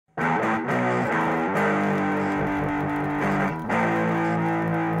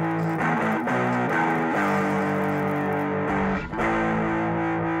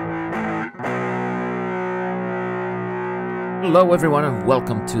Hello everyone and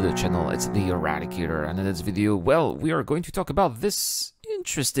welcome to the channel. It's the Eradicator, and in this video, well, we are going to talk about this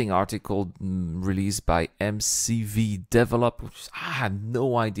interesting article released by MCV Develop, which I had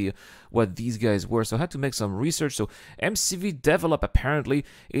no idea what these guys were, so I had to make some research. So MCV Develop apparently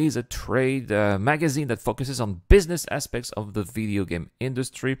is a trade magazine that focuses on business aspects of the video game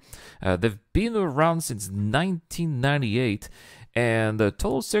industry. They've been around since 1998, and the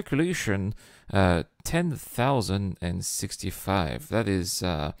total circulation 10,065. That is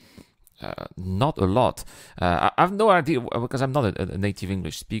not a lot. I have no idea because I'm not a native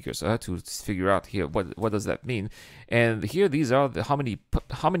English speaker, so I had to figure out here what does that mean. And here these are how many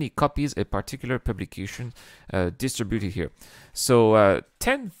copies a particular publication distributed here. So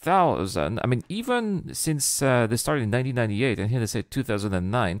 10,000. I mean, even since they started in 1998, and here they say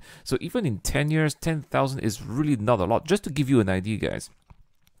 2009. So even in 10 years, 10,000 is really not a lot. Just to give you an idea, guys.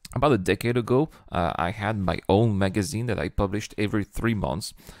 About a decade ago, I had my own magazine that I published every 3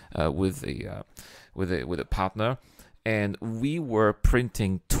 months with a partner, and we were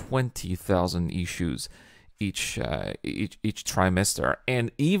printing 20,000 issues each trimester.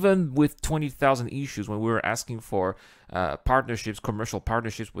 And even with 20,000 issues, when we were asking for partnerships, commercial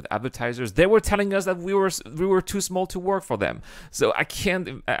partnerships with advertisers, they were telling us that we were too small to work for them. So I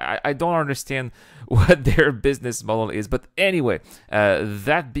don't understand what their business model is. But anyway,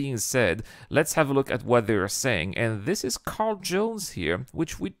 that being said, let's have a look at what they are saying. And this is Carl Jones here,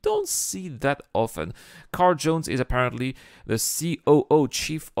 which we don't see that often. Carl Jones is apparently the COO,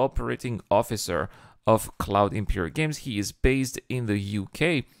 Chief Operating Officer of Cloud Imperium Games. He is based in the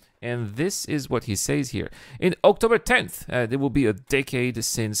UK, and this is what he says here. In October 10th, there will be a decade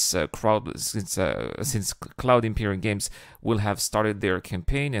since Cloud Imperium Games will have started their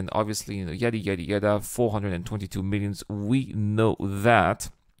campaign, and obviously, yada yada yada, 422 millions. We know that.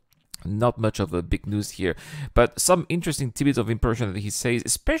 Not much of a big news here, but some interesting tidbits of information that he says,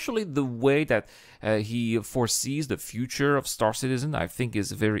 especially the way that he foresees the future of Star Citizen, I think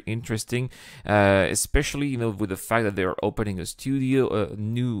is very interesting, especially with the fact that they're opening a studio,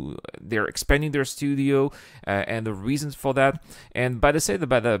 they're expanding their studio, and the reasons for that. And by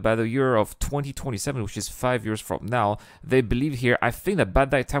the year of 2027, which is 5 years from now, they believe here, I think that by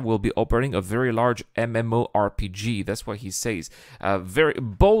that time we'll be operating a very large MMORPG. That's what he says. Very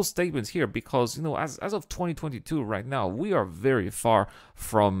bold statement here, because as of 2022 right now, we are very far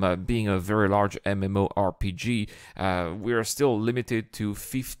from being a very large MMORPG. We are still limited to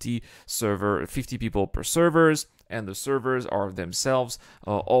 50 people per servers, and the servers are themselves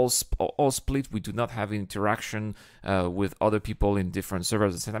all split. We do not have interaction with other people in different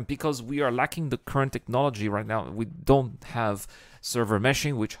servers at the same time, because we are lacking the current technology right now. We don't have server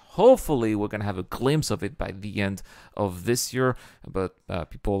meshing, which hopefully we're going to have a glimpse of it by the end of this year, but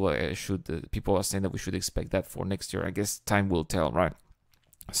people are saying that we should expect that for next year. I guess time will tell, right?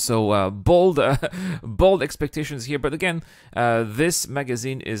 So bold expectations here, but again, this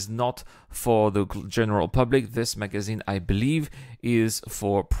magazine is not for the general public. This magazine, I believe, is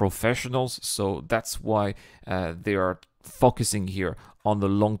for professionals, so that's why they are focusing here on the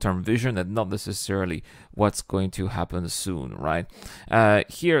long-term vision and not necessarily what's going to happen soon, right?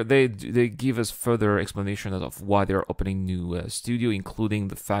 Here they give us further explanation of why they're opening new studio, including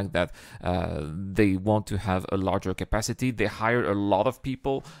the fact that they want to have a larger capacity. They hired a lot of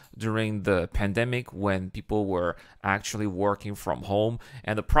people during the pandemic when people were actually working from home,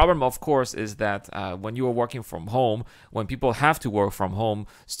 and the problem, of course, is that when you are working from home, when people have to work from home,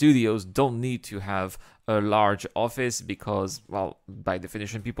 studios don't need to have a large office because, well, by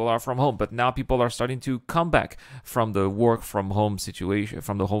definition, people are from home. But now people are starting to come back from the work from home situation,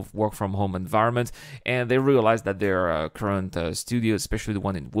 from the whole work from home environment, and they realize that their current studio, especially the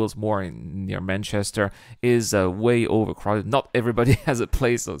one in Willesmore near Manchester, is way overcrowded. Not everybody has a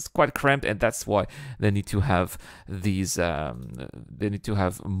place, so it's quite cramped, and that's why they need to have these. They need to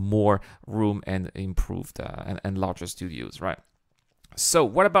have more room and improved and larger studios, right? So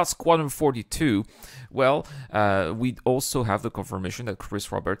what about Squadron 42? Well, we also have the confirmation that Chris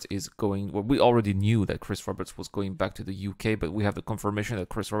Roberts is going. Well, we already knew that Chris Roberts was going back to the UK, but we have the confirmation that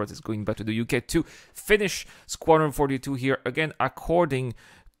Chris Roberts is going back to the UK to finish Squadron 42 here. Again, according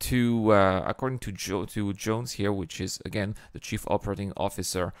to Jones here, which is again the Chief Operating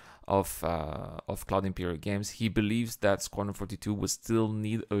Officer of Cloud Imperium Games. He believes that Squadron 42 will still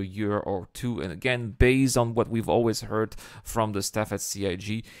need a year or two. And again, based on what we've always heard from the staff at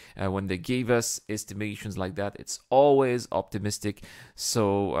CIG, when they gave us estimations like that, it's always optimistic.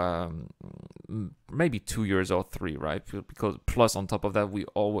 So maybe 2 years or 3, right? Because plus on top of that, we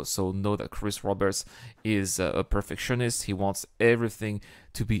also know that Chris Roberts is a perfectionist. He wants everything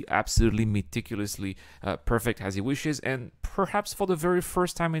to be absolutely meticulously perfect as he wishes, and perhaps for the very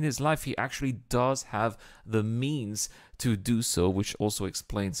first time in his life, he actually does have the means to do so, which also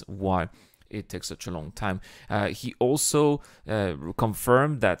explains why it takes such a long time. He also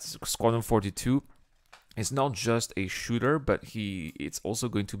confirmed that Squadron 42 is not just a shooter, but it's also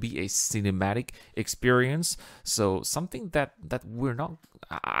going to be a cinematic experience. So something that we're not,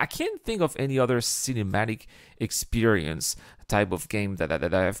 I can't think of any other cinematic experience type of game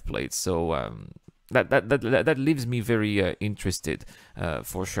that I have played. So that leaves me very interested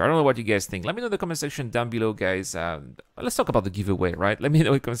for sure. I don't know what you guys think. Let me know in the comment section down below, guys. Let's talk about the giveaway, right? Let me know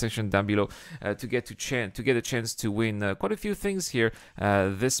in the comment section down below to get a chance to win quite a few things here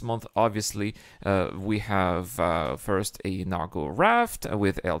this month. Obviously, we have first a Nargo Raft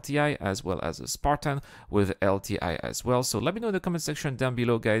with LTI, as well as a Spartan with LTI as well. So let me know in the comment section down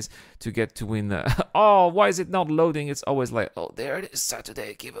below, guys, to get to win. Oh, why is it not loading? It's always like, oh, there it is,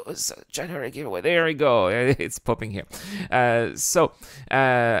 Saturday giveaway, January giveaway. There we go. It's popping here. So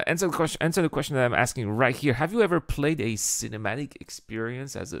answer the question that I'm asking right here. Have you ever played a cinematic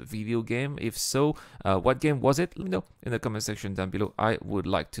experience as a video game? If so, what game was it? Let me know in the comment section down below. I would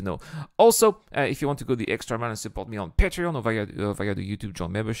like to know. Also, if you want to go the extra mile and support me on Patreon or via the YouTube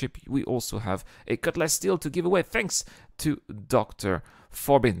Join membership, we also have a Cutlass Steel to give away, thanks to Dr.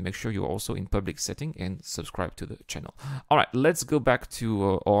 Forbin. Make sure you're also in public setting and subscribe to the channel. All right, let's go back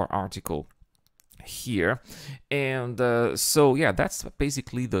to our article here. And so yeah, that's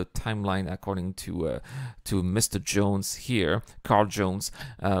basically the timeline according to Mr. Jones here, Carl Jones.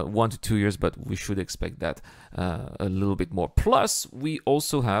 1 to 2 years, but we should expect that a little bit more. Plus, we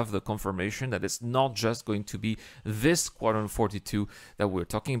also have the confirmation that it's not just going to be this Squadron 42 that we're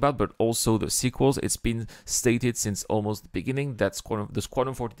talking about, but also the sequels. It's been stated since almost the beginning that the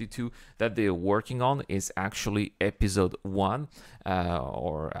Squadron 42 that they're working on is actually episode 1,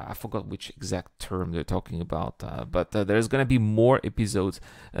 or I forgot which exact term they're talking about, but there's gonna be more episodes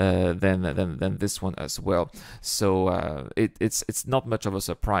than this one as well. So it's not much of a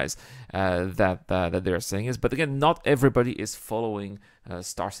surprise that they're saying this. But again, not everybody is following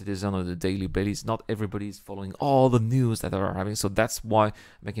Star Citizen on a daily basis. Not everybody is following all the news that are having. So that's why I'm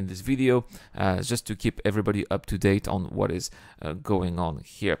making this video, just to keep everybody up to date on what is going on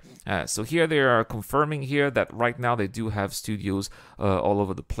here. So here they are confirming here that right now they do have studios all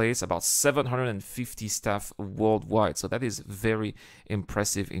over the place, about 750 staff worldwide. So that is very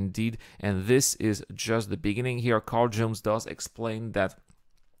impressive indeed. And this is just the beginning here. Carl Jones does explain that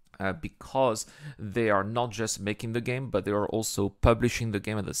because they are not just making the game, but they are also publishing the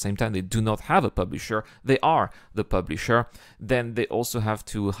game at the same time. They do not have a publisher. They are the publisher. Then they also have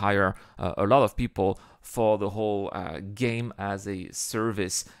to hire a lot of people for the whole game as a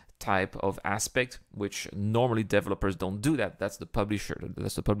service type of aspect, which normally developers don't do that. That's the publisher.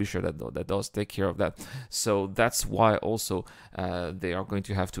 That's the publisher that does take care of that. So that's why also they are going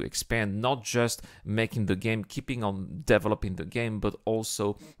to have to expand, not just making the game, keeping on developing the game, but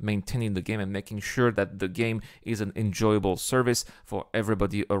also maintaining the game and making sure that the game is an enjoyable service for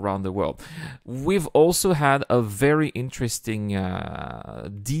everybody around the world. We've also had a very interesting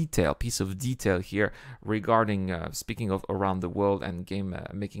piece of detail here regarding speaking of around the world and game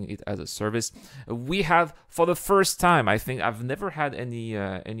making it as a service. We have, for the first time, I think I've never had any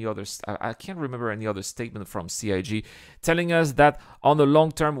other, I can't remember any other statement from CIG telling us that on the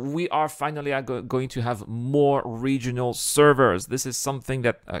long term we are finally going to have more regional servers. This is something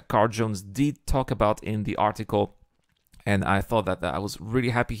that Carl Jones did talk about in the article, and I thought that I was really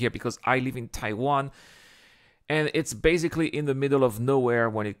happy here because I live in Taiwan. And it's basically in the middle of nowhere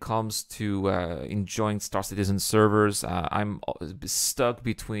when it comes to enjoying Star Citizen servers. I'm stuck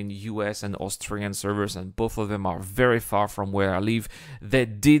between US and Australian servers, and both of them are very far from where I live. They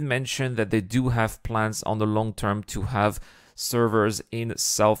did mention that they do have plans on the long term to have servers in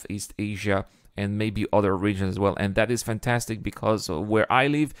Southeast Asia and maybe other regions as well. And that is fantastic because where I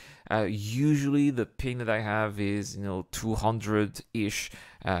live, Usually the ping that I have is 200-ish,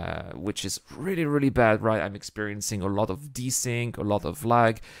 which is really, really bad, right? I'm experiencing a lot of desync, a lot of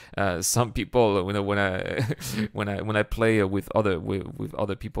lag. Some people, when I when I play with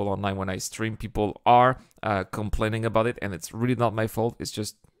other people online, when I stream, people are complaining about it, and it's really not my fault. It's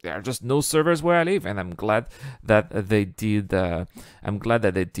just there are just no servers where I live, and I'm glad that they did. I'm glad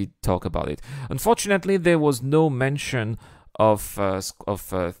that they did talk about it. Unfortunately, there was no mention of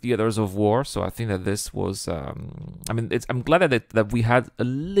theaters of war, so I think that this was. I'm glad that we had a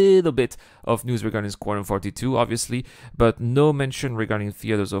little bit of news regarding Squadron 42, obviously, but no mention regarding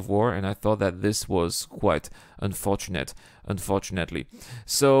theaters of war, and I thought that this was quite unfortunate. Unfortunately,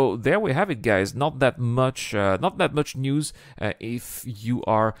 so there we have it, guys. Not that much news if you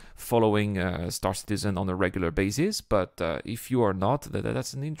are following Star Citizen on a regular basis, but if you are not,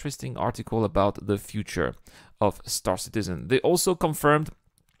 that's an interesting article about the future of Star Citizen. They also confirmed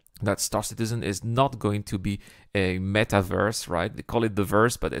that Star Citizen is not going to be a metaverse, right? They call it the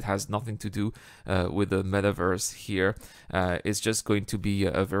verse, but it has nothing to do with the metaverse here. It's just going to be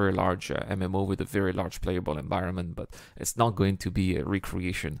a very large MMO with a very large playable environment, but it's not going to be a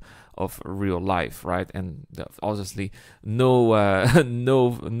recreation of real life, right? And obviously, no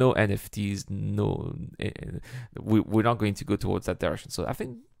NFTs, we're not going to go towards that direction. So I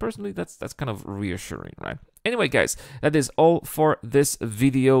think personally, that's kind of reassuring, right? Anyway, guys, that is all for this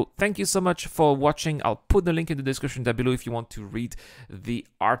video. Thank you so much for watching. I'll put the link in the description down below if you want to read the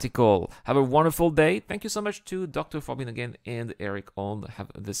article. Have a wonderful day. Thank you so much to Dr. Forbin again and Eric on.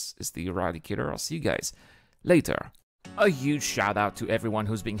 This is the Eradicator. I'll see you guys later. A huge shout out to everyone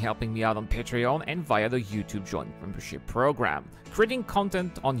who's been helping me out on Patreon and via the YouTube Joint Membership program. Creating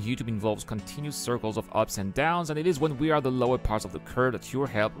content on YouTube involves continuous circles of ups and downs, and it is when we are the lower parts of the curve that your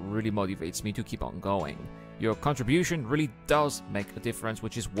help really motivates me to keep on going. Your contribution really does make a difference,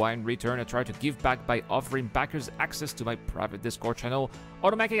 which is why in return I try to give back by offering backers access to my private Discord channel,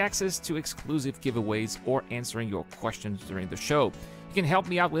 automatic access to exclusive giveaways, or answering your questions during the show. You can help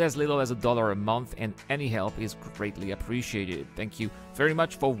me out with as little as $1 a month, and any help is greatly appreciated. Thank you very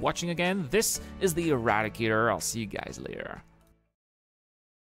much for watching again. This is the Eradicator. I'll see you guys later.